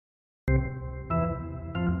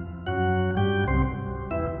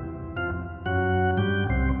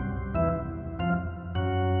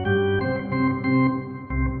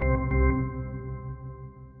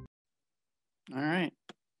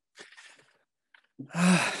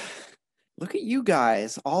Look at you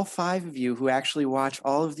guys, all five of you who actually watch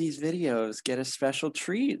all of these videos get a special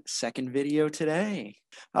treat. Second video today.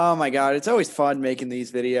 Oh my God, it's always fun making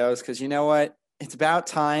these videos because you know what? It's about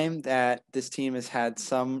time that this team has had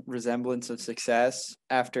some resemblance of success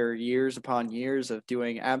after years upon years of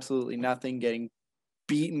doing absolutely nothing, getting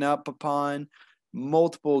beaten up upon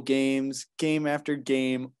multiple games, game after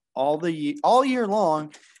game, all year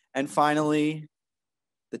long, and finally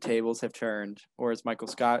the tables have turned, or as Michael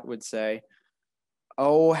Scott would say,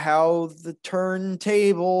 oh, how the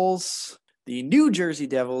turntables. The New Jersey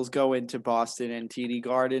Devils go into Boston and TD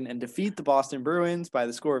Garden and defeat the Boston Bruins by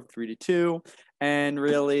the score of 3-2. And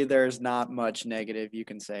really, there's not much negative you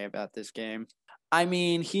can say about this game. I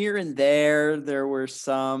mean, here and there were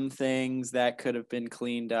some things that could have been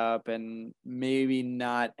cleaned up, and maybe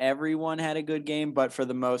not everyone had a good game, but for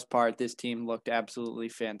the most part, this team looked absolutely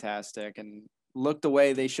fantastic and looked the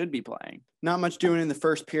way they should be playing. Not much doing in the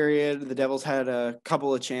first period. The Devils had a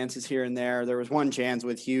couple of chances here and there. There was one chance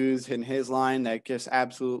with Hughes in his line that just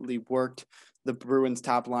absolutely worked the Bruins'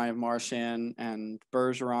 top line of Marchand and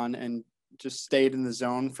Bergeron and just stayed in the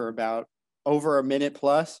zone for about over a minute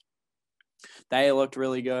plus. They looked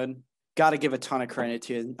really good. Got to give a ton of credit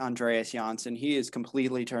to Andreas Janssen. He has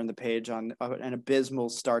completely turned the page on an abysmal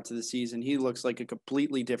start to the season. He looks like a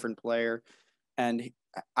completely different player, and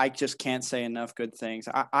I just can't say enough good things.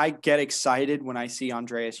 I get excited when I see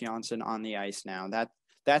Andreas Janssen on the ice now.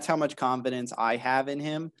 That's how much confidence I have in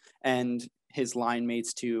him and his line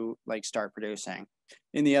mates to start producing.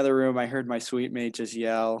 In the other room, I heard my suite mate just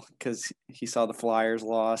yell because he saw the Flyers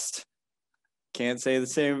lost. Can't say the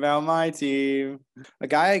same about my team. A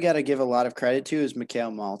guy I got to give a lot of credit to is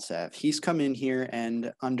Mikhail Maltsev. He's come in here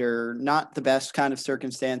and under not the best kind of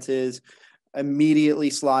circumstances, immediately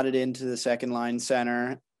slotted into the second line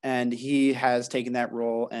center, and he has taken that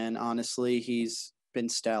role, and honestly, he's been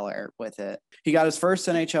stellar with it. He got his first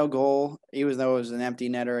NHL goal, even though it was an empty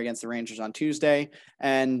netter against the Rangers on Tuesday,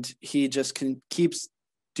 and he just keeps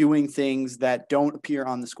doing things that don't appear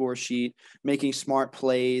on the score sheet, making smart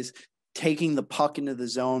plays, taking the puck into the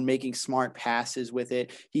zone, making smart passes with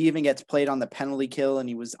it. He even gets played on the penalty kill, and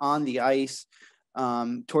he was on the ice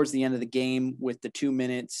towards the end of the game with the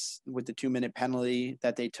 2-minute penalty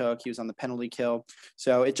that they took. He was on the penalty kill.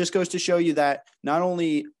 So it just goes to show you that not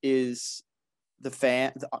only are the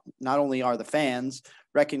fans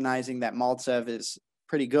recognizing that Maltsev is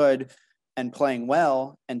pretty good and playing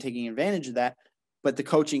well and taking advantage of that, but the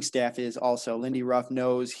coaching staff is also. Lindy Ruff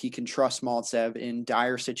knows he can trust Maltsev in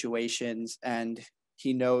dire situations, and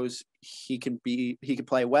he knows he can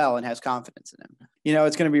play well and has confidence in him. You know,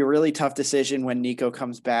 it's going to be a really tough decision when Nico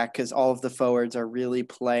comes back because all of the forwards are really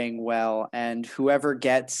playing well, and whoever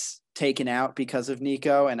gets taken out because of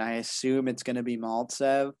Nico, and I assume it's going to be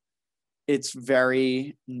Maltsev, it's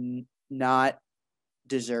very not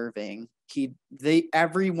deserving.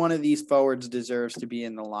 Every one of these forwards deserves to be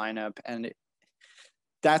in the lineup, and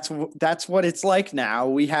that's what it's like now.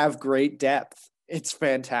 We have great depth. It's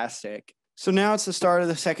fantastic. So now it's the start of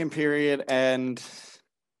the second period, and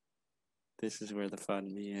this is where the fun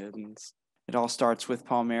begins. It all starts with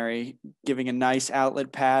Palmieri giving a nice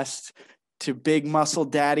outlet pass to big muscle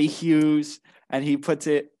daddy Hughes, and he puts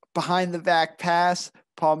it behind the back pass.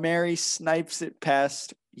 Palmieri snipes it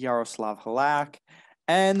past Yaroslav Halak,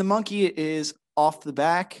 and the monkey is off the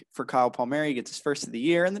back for Kyle Palmieri. He gets his first of the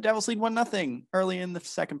year, and the Devils lead 1-0 early in the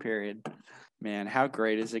second period. Man, how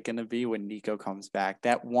great is it going to be when Nico comes back?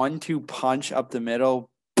 That 1-2 punch up the middle,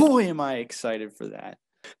 boy, am I excited for that.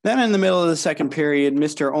 Then in the middle of the second period,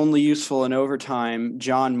 Mr. Only Useful in Overtime,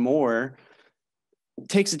 John Moore,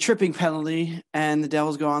 takes a tripping penalty, and the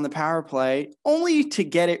Devils go on the power play, only to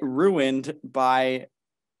get it ruined by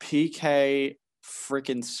PK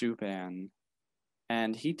frickin' Subban.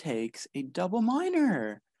 And he takes a double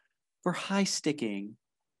minor for high sticking,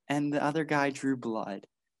 and the other guy drew blood.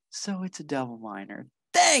 So it's a double minor.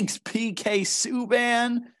 Thanks, PK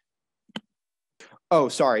Subban. Oh,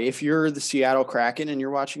 sorry. If you're the Seattle Kraken and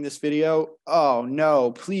you're watching this video, oh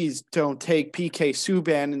no, please don't take PK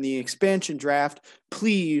Subban in the expansion draft.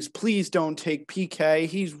 Please don't take PK.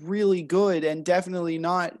 He's really good and definitely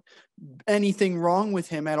not anything wrong with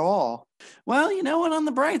him at all. Well, you know what? On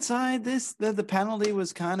the bright side, the penalty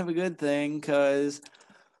was kind of a good thing because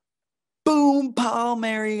boom,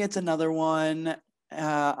 Palmieri gets another one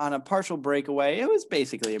on a partial breakaway. It was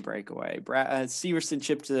basically a breakaway. Severson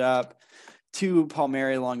chipped it up to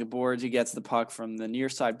Palmieri along the boards. He gets the puck from the near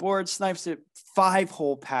side board, snipes it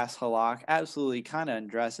 5-hole past Halak. Absolutely kind of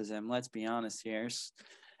undresses him. Let's be honest here.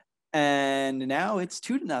 And now it's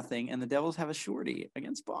 2-0, and the Devils have a shorty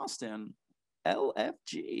against Boston.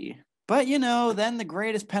 LFG. But, then the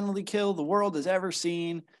greatest penalty kill the world has ever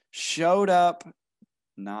seen showed up.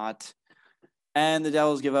 Not. And the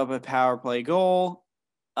Devils give up a power play goal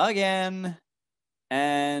again.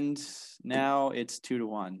 And now it's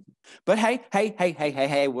 2-1. But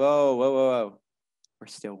hey, whoa. We're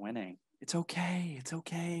still winning. It's okay. It's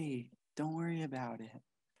okay. Don't worry about it.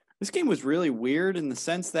 This game was really weird in the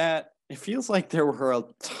sense that it feels like there were a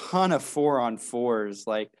ton of 4-on-4s.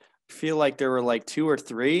 Like, I feel like there were like 2 or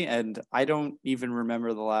 3, and I don't even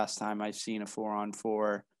remember the last time I've seen a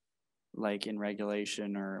 4-on-4 like in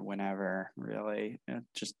regulation or whenever, really. I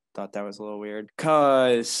just thought that was a little weird.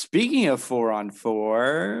 Because speaking of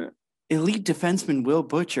 4-on-4, elite defenseman Will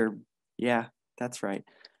Butcher, yeah, that's right,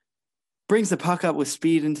 brings the puck up with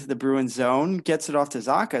speed into the Bruins zone, gets it off to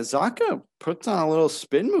Zacha. Zacha puts on a little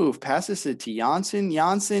spin move, passes it to Janssen.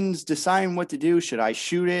 Janssen's deciding what to do. Should I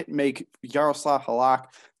shoot it, make Yaroslav Halak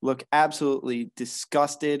look absolutely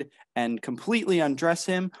disgusted and completely undress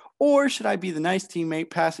him? Or should I be the nice teammate,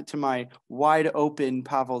 pass it to my wide open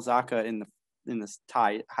Pavel Zacha in the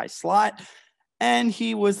high slot? And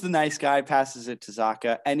he was the nice guy, passes it to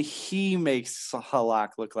Zacha, and he makes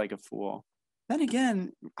Halak look like a fool. Then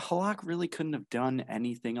again, Halak really couldn't have done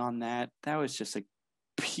anything on that. That was just a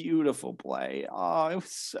beautiful play. Oh,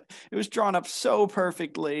 it was drawn up so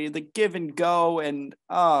perfectly. The give and go and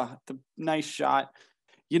the nice shot.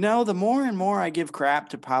 The more and more I give crap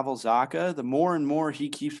to Pavel Zacha, the more and more he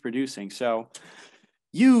keeps producing. So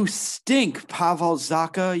you stink, Pavel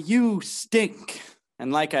Zacha. You stink.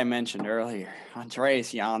 And like I mentioned earlier,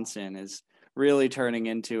 Andreas Janssen is really turning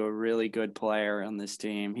into a really good player on this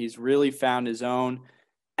team. He's really found his own,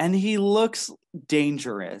 and he looks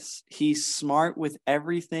dangerous. He's smart with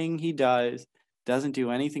everything he does, doesn't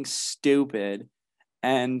do anything stupid,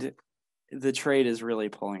 and the trade is really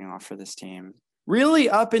pulling off for this team. Really,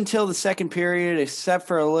 up until the second period, except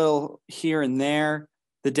for a little here and there,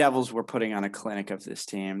 the Devils were putting on a clinic of this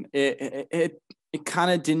team. It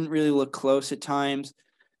kind of didn't really look close at times.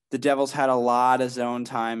 The Devils had a lot of zone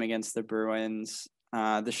time against the Bruins.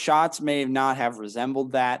 The shots may not have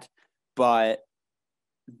resembled that, but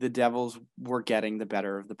the Devils were getting the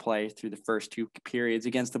better of the play through the first 2 periods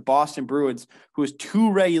against the Boston Bruins, who has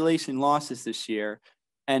 2 regulation losses this year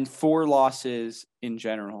and 4 losses in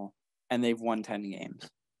general, and they've won 10 games.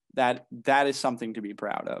 That is something to be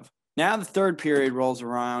proud of. Now the third period rolls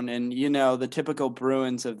around, and, the typical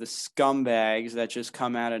Bruins of the scumbags that just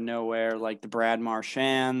come out of nowhere, like the Brad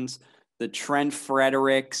Marchands, the Trent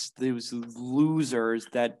Fredericks, those losers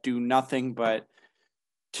that do nothing but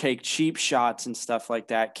take cheap shots and stuff like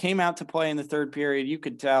that, came out to play in the third period. You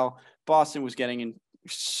could tell Boston was getting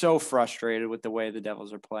so frustrated with the way the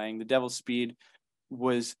Devils are playing. The Devils' speed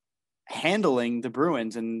was handling the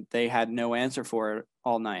Bruins, and they had no answer for it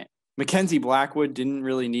all night. Mackenzie Blackwood didn't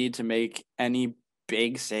really need to make any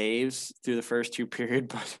big saves through the first 2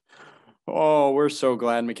 periods, but we're so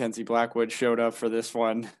glad Mackenzie Blackwood showed up for this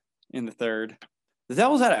one in the third. The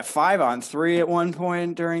Devils had a 5-on-3 at one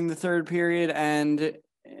point during the third period, and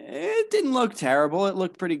it didn't look terrible. It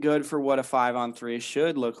looked pretty good for what a 5-on-3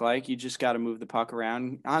 should look like. You just got to move the puck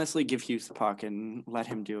around. Honestly, give Hughes the puck and let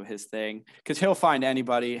him do his thing, because he'll find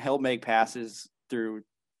anybody. He'll make passes through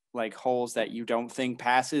like holes that you don't think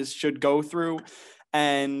passes should go through,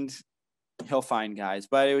 and he'll find guys.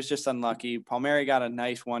 But it was just unlucky. Palmieri got a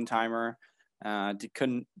nice one-timer,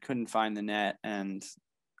 couldn't find the net, and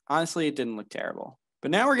honestly, it didn't look terrible.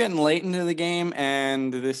 But now we're getting late into the game,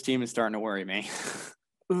 and this team is starting to worry me.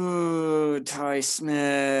 Ooh, Ty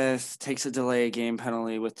Smith takes a delay game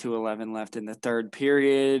penalty with 2:11 left in the third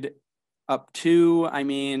period. Up 2. I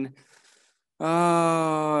mean,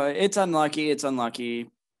 it's unlucky. It's unlucky.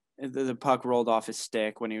 The puck rolled off his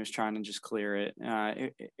stick when he was trying to just clear it.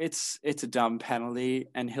 It's a dumb penalty,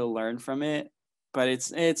 and he'll learn from it. But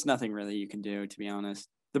it's nothing really you can do, to be honest.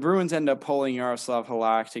 The Bruins end up pulling Yaroslav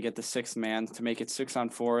Halak to get the 6th man to make it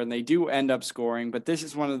 6-on-4, and they do end up scoring. But this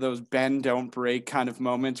is one of those bend, don't break kind of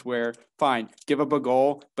moments where, fine, give up a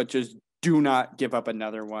goal, but just do not give up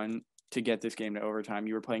another one to get this game to overtime.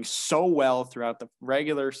 You were playing so well throughout the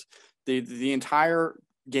regulars, the entire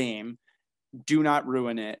game. Do not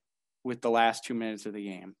ruin it with the last 2 minutes of the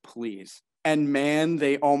game, please. And man,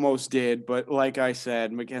 they almost did. But like I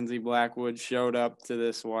said, Mackenzie Blackwood showed up to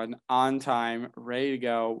this one on time, ready to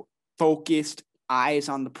go, focused, eyes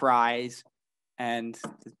on the prize. And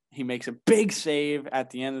he makes a big save at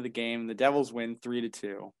the end of the game. The Devils win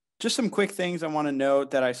 3-2. Just some quick things I want to note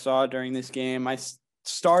that I saw during this game. I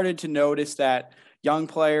started to notice that young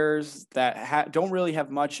players that don't really have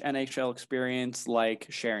much NHL experience, like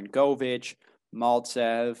Sharon Govich,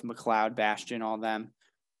 Maltsev, McLeod, Bastian, all them,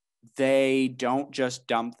 they don't just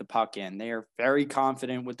dump the puck in. They are very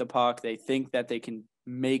confident with the puck. They think that they can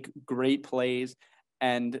make great plays,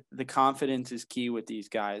 and the confidence is key with these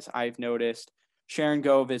guys. I've noticed Sharon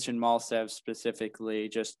Govich and Malsev specifically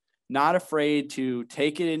just not afraid to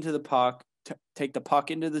take it into the puck, take the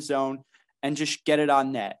puck into the zone, and just get it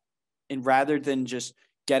on net. And rather than just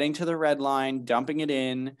getting to the red line, dumping it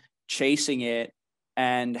in, chasing it,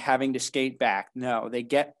 and having to skate back. No, they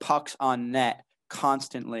get pucks on net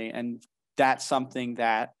constantly. And that's something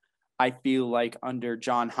that I feel like under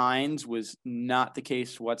John Hines was not the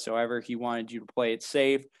case whatsoever. He wanted you to play it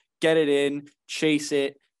safe, get it in, chase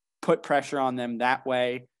it, put pressure on them that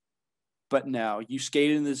way. But no, you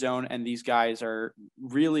skate in the zone, and these guys are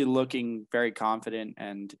really looking very confident,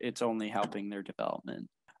 and it's only helping their development.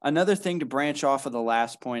 Another thing to branch off of the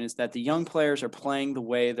last point is that the young players are playing the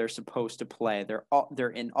way they're supposed to play. They're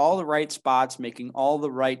in all the right spots, making all the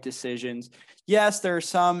right decisions. Yes, there are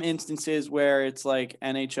some instances where it's like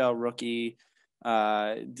NHL rookie.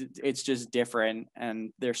 It's just different,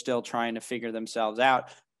 and they're still trying to figure themselves out.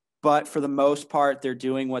 But for the most part, they're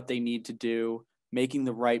doing what they need to do, making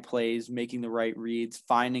the right plays, making the right reads,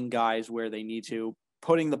 finding guys where they need to,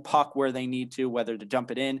 putting the puck where they need to, whether to dump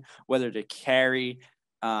it in, whether to carry,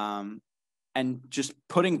 and just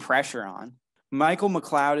putting pressure on. Michael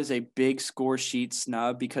McLeod is a big score sheet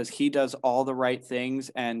snub because he does all the right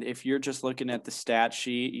things. And if you're just looking at the stat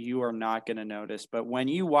sheet, you are not going to notice. But when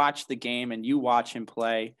you watch the game and you watch him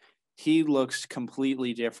play, he looks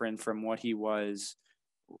completely different from what he was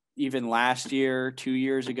even last year, 2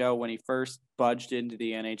 years ago when he first budged into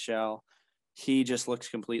the NHL. He just looks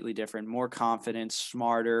completely different, more confident,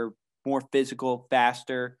 smarter, more physical,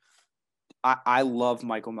 faster. I love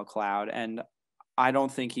Michael McLeod, and I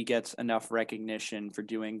don't think he gets enough recognition for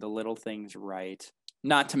doing the little things right.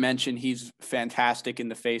 Not to mention, he's fantastic in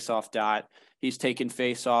the face-off dot. He's taken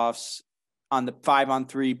face-offs on the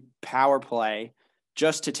 5-on-3 power play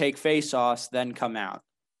just to take face-offs, then come out.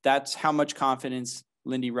 That's how much confidence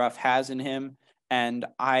Lindy Ruff has in him, and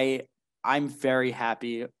I'm very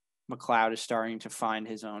happy McLeod is starting to find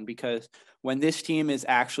his own, because when this team is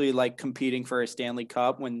actually like competing for a Stanley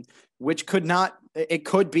Cup, which it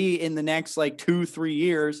could be in the next like 2-3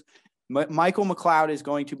 years, Michael McLeod is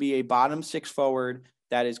going to be a bottom six forward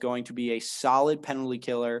that is going to be a solid penalty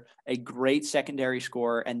killer, a great secondary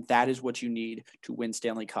scorer, and that is what you need to win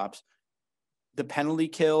Stanley Cups. The penalty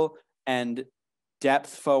kill and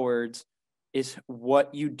depth forwards is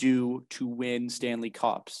what you do to win Stanley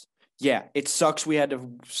Cups. Yeah, it sucks we had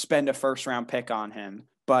to spend a first-round pick on him,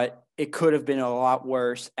 but it could have been a lot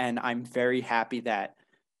worse, and I'm very happy that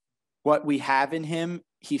what we have in him,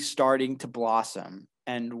 he's starting to blossom,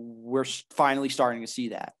 and we're finally starting to see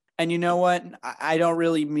that. And you know what? I don't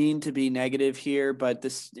really mean to be negative here, but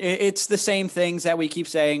it's the same things that we keep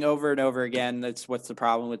saying over and over again. That's what's the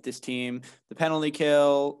problem with this team: the penalty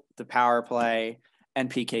kill, the power play, and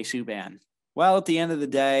PK Subban. Well, at the end of the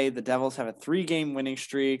day, the Devils have a 3-game winning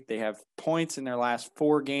streak. They have points in their last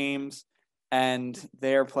 4 games, and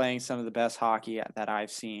they're playing some of the best hockey that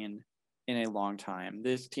I've seen in a long time.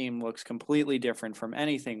 This team looks completely different from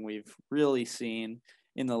anything we've really seen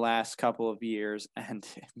in the last couple of years, and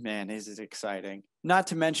man, is it exciting. Not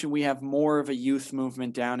to mention, we have more of a youth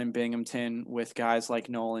movement down in Binghamton with guys like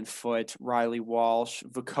Nolan Foote, Riley Walsh,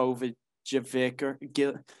 Vukovic,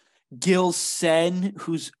 Gil Sen,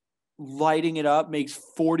 who's lighting it up, makes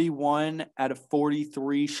 41 out of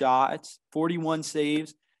 43 shots, 41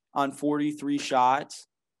 saves on 43 shots.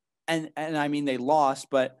 And I mean, they lost,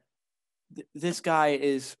 but this guy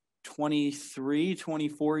is 23,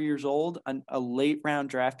 24 years old, a late round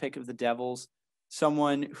draft pick of the Devils,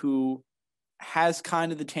 someone who has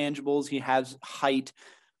kind of the tangibles. He has height,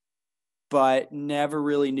 but never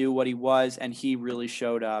really knew what he was, and he really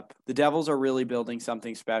showed up. The Devils are really building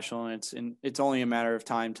something special, and it's only a matter of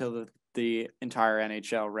time till the entire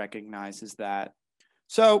NHL recognizes that.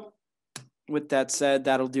 So with that said,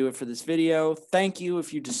 that'll do it for this video. Thank you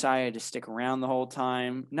if you decided to stick around the whole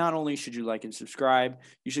time. Not only should you like and subscribe,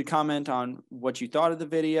 you should comment on what you thought of the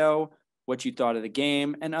video, what you thought of the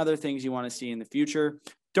game, and other things you want to see in the future.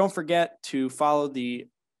 Don't forget to follow the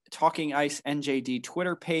Talking Ice NJD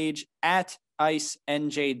Twitter page at Ice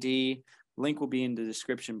NJD. Link will be in the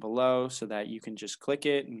description below so that you can just click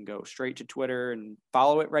it and go straight to Twitter and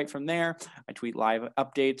follow it right from there. I tweet live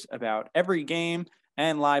updates about every game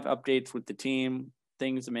and live updates with the team,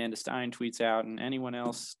 things Amanda Stein tweets out and anyone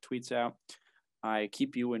else tweets out. I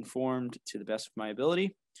keep you informed to the best of my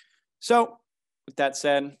ability. So with that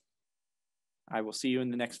said, I will see you in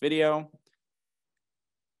the next video.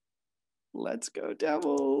 Let's go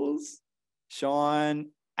Devils.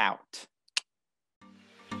 Sean out.